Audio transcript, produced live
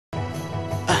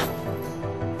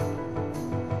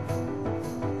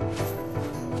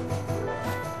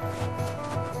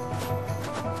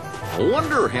I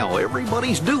wonder how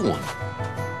everybody's doing.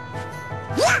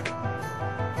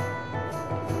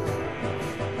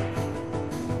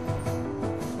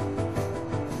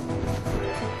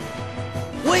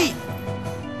 Wait!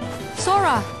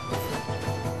 Sora!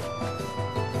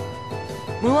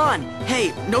 Mulan,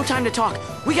 hey, no time to talk.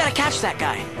 We gotta catch that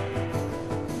guy.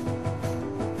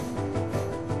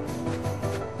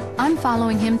 I'm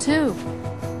following him too.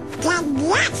 Then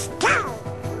let's go!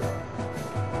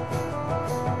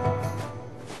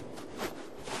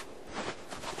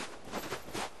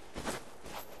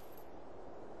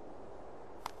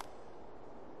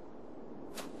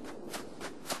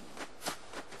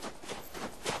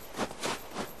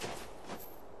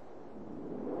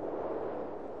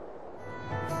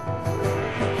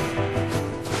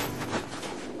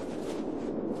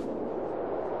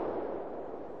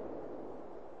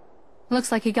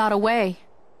 Looks like he got away.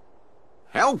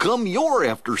 How come you're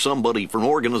after somebody from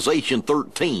Organization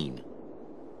 13?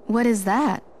 What is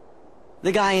that?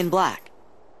 The guy in black.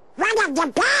 One of the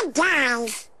bad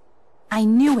guys! I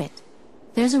knew it.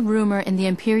 There's a rumor in the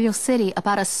Imperial City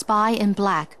about a spy in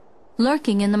black,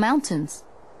 lurking in the mountains.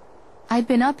 I've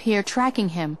been up here tracking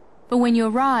him, but when you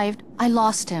arrived, I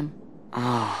lost him.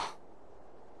 Oh.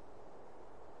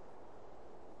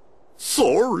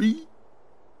 Sorry.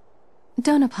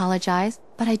 Don't apologize,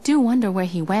 but I do wonder where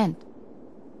he went.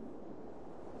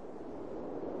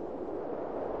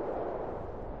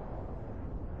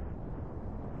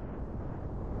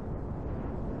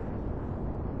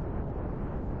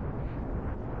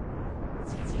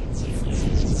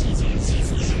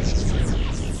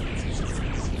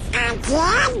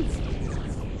 Again?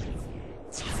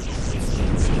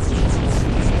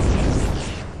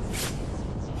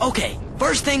 Okay,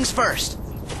 first things first.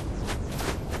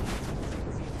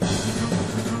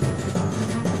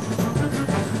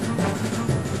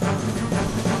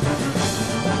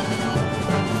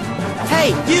 Hey,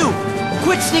 you!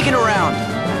 Quit sneaking around!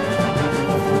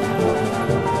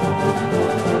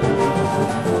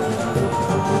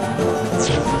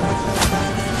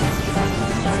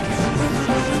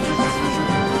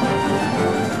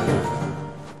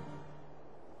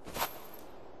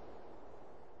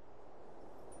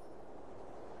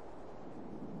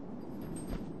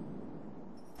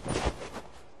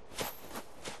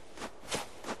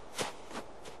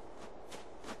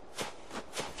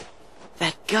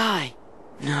 That guy.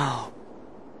 No.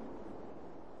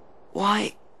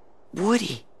 Why would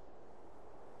he?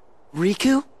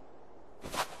 Riku?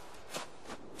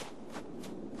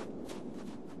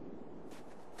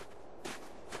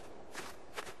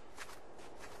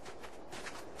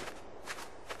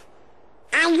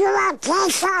 Are you okay,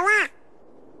 Sora?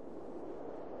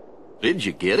 Did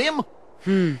you get him?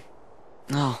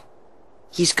 No.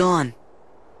 He's gone.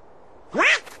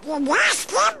 What? You lost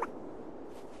him?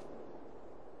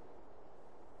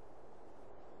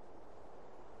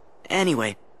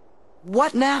 Anyway,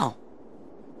 what now?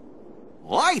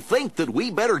 I think that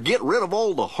we better get rid of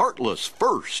all the Heartless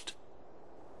first.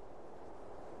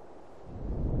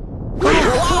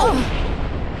 Whoa!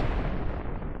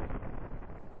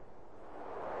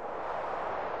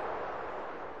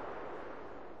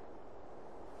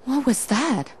 What was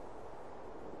that?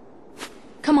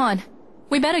 Come on,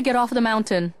 we better get off the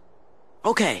mountain.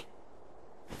 Okay.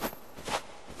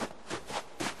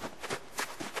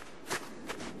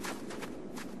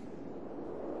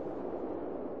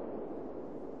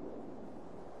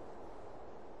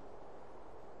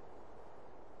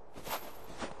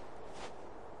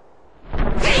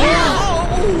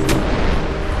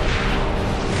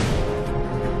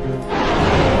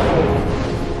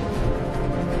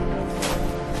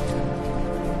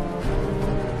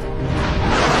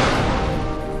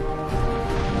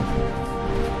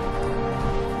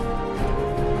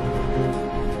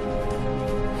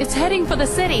 It's heading for the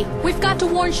city. We've got to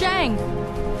warn Shang.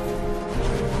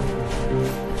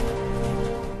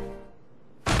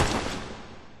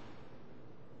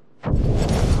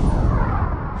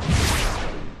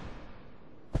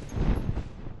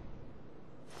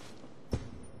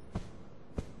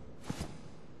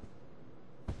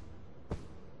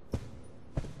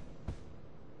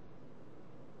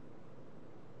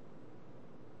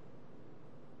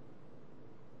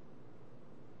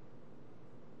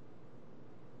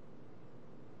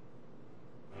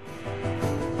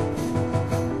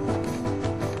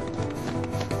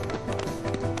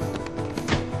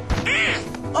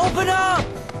 Open up!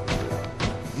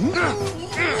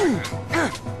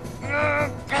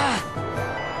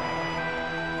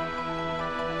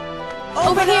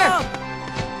 Over here! Up!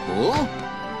 Huh?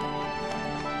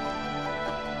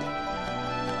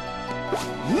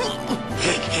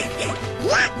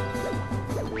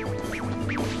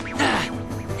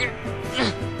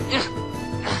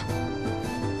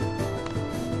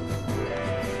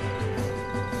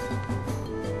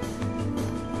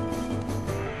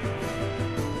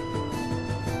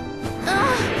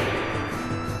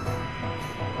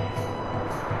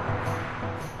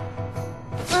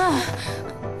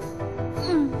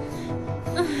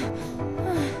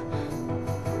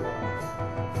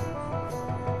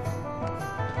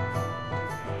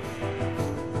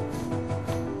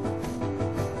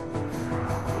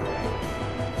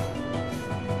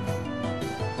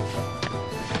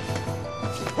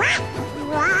 What?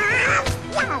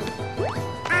 No.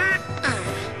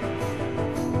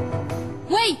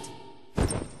 Wait!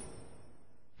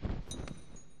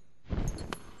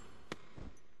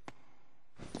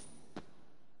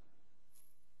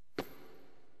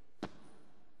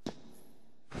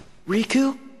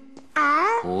 Riku?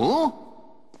 Huh?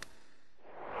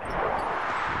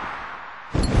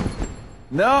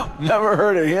 No, never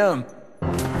heard of him.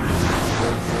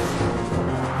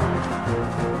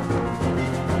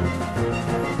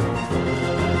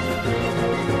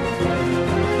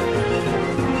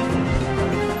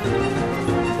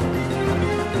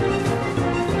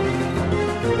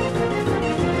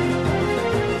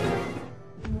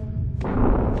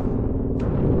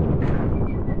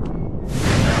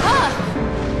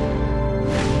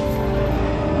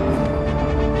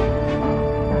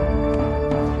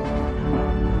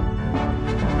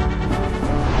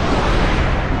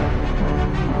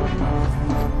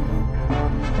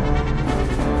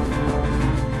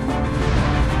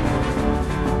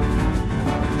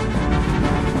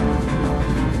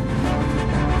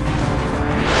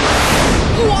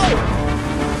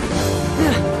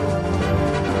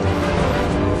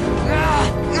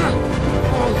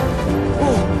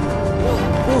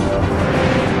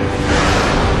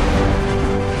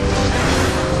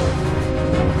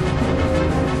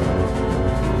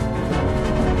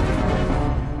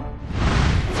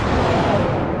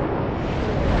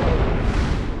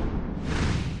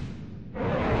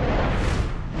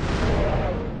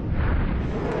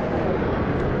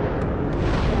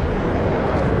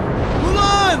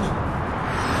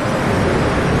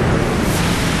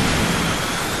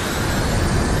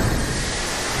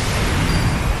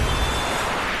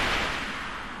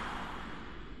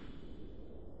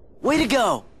 Way to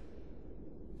go!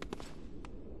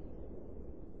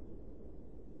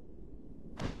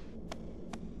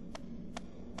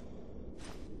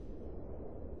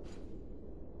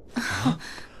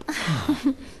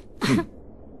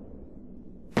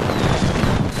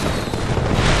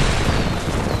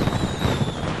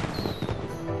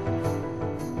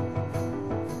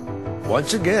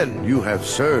 Once again, you have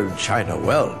served China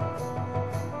well.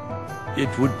 It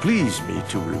would please me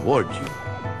to reward you.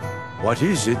 What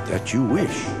is it that you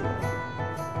wish?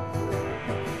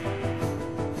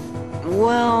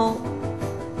 Well...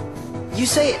 You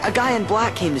say a guy in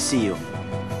black came to see you.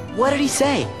 What did he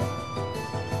say?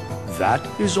 That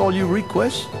is all you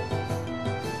request?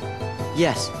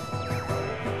 Yes.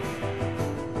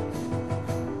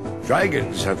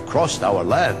 Dragons have crossed our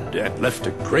land and left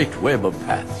a great web of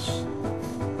paths.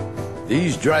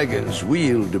 These dragons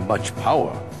wield much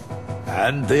power,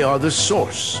 and they are the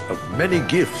source of many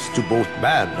gifts to both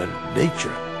man and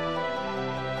nature.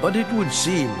 But it would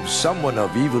seem someone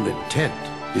of evil intent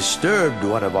disturbed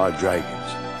one of our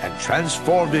dragons and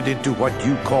transformed it into what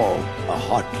you call a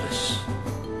Heartless.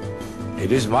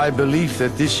 It is my belief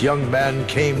that this young man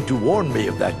came to warn me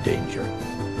of that danger.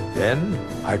 Then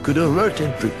I could alert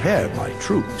and prepare my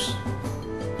troops.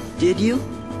 Did you?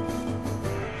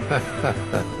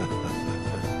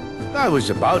 I was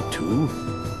about to,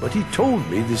 but he told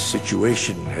me this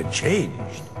situation had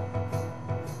changed.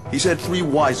 He said 3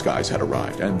 wise guys had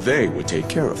arrived, and they would take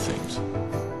care of things.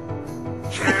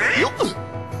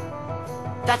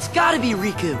 That's gotta be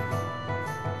Riku!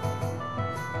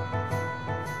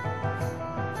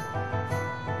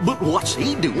 But what's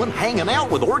he doing hanging out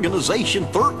with Organization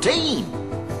 13?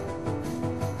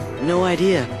 No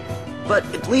idea. But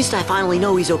at least I finally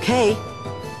know he's okay.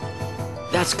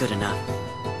 That's good enough.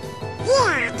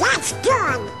 Yeah, that's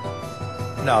good.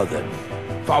 Now then,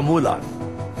 Famulan,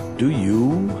 do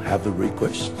you have a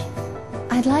request?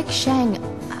 I'd like Shang...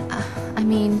 I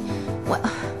mean... well,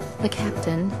 the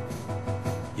captain.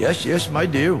 Yes, yes, my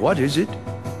dear, what is it?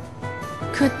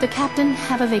 Could the captain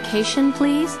have a vacation,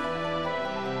 please?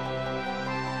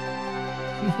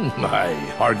 I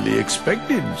hardly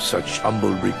expected such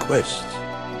humble requests.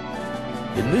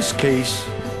 In this case,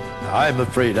 I'm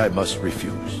afraid I must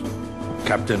refuse.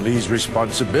 Captain Lee's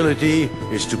responsibility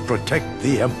is to protect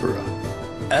the Emperor.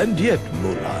 And yet,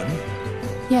 Mulan,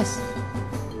 Yes.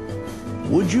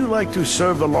 would you like to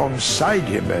serve alongside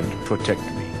him and protect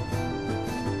me?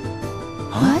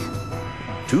 What?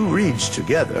 2 reeds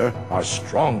together are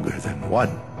stronger than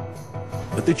one.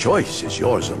 But the choice is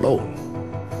yours alone.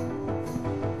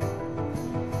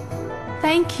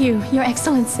 Thank you, Your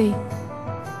Excellency.